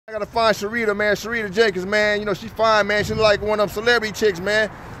I gotta find Sharita, man. Sharita Jenkins, man. You know, she fine, man. She like one of them celebrity chicks, man.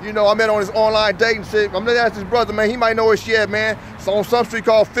 You know, I met her on this online dating shit. I'm gonna ask this brother, man. He might know where she at, man. It's on some street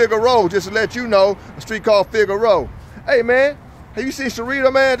called Figueroa, just to let you know. A street called Figueroa. Hey, man. Have you seen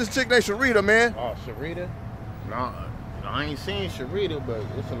Sharita, man? This chick named Sharita, man. Oh, Sharita? No, I ain't seen Sharita, but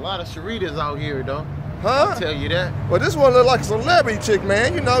there's a lot of Sharitas out here, though. Huh? I'll tell you that. Well, this one look like a celebrity chick,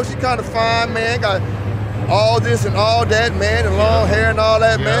 man. You know, she kind of fine, man. Got all this and all that, man, and long hair and all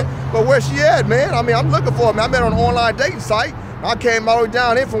that, man. But where she at, man? I mean, I'm looking for her, man. I met her on an online dating site. I came all the way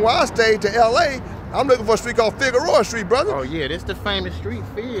down here from where I stayed to L.A. I'm looking for a street called Figueroa Street, brother. Oh, yeah, this the famous street,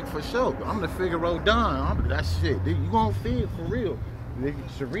 Fig, for sure. I'm the Figueroa Don. That shit. You gonna Fig for real.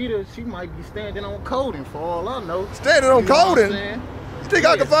 Sharita, she might be standing on coding for all I know. Standing on coding? You think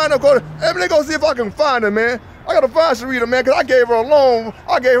I can find her coding? Hey, man, go see if I can find her, man. I gotta find Sharita, man, because I gave her a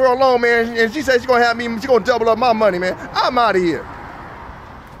loan. Man, and she said she's gonna have me, she's gonna double up my money, man. I'm out of here.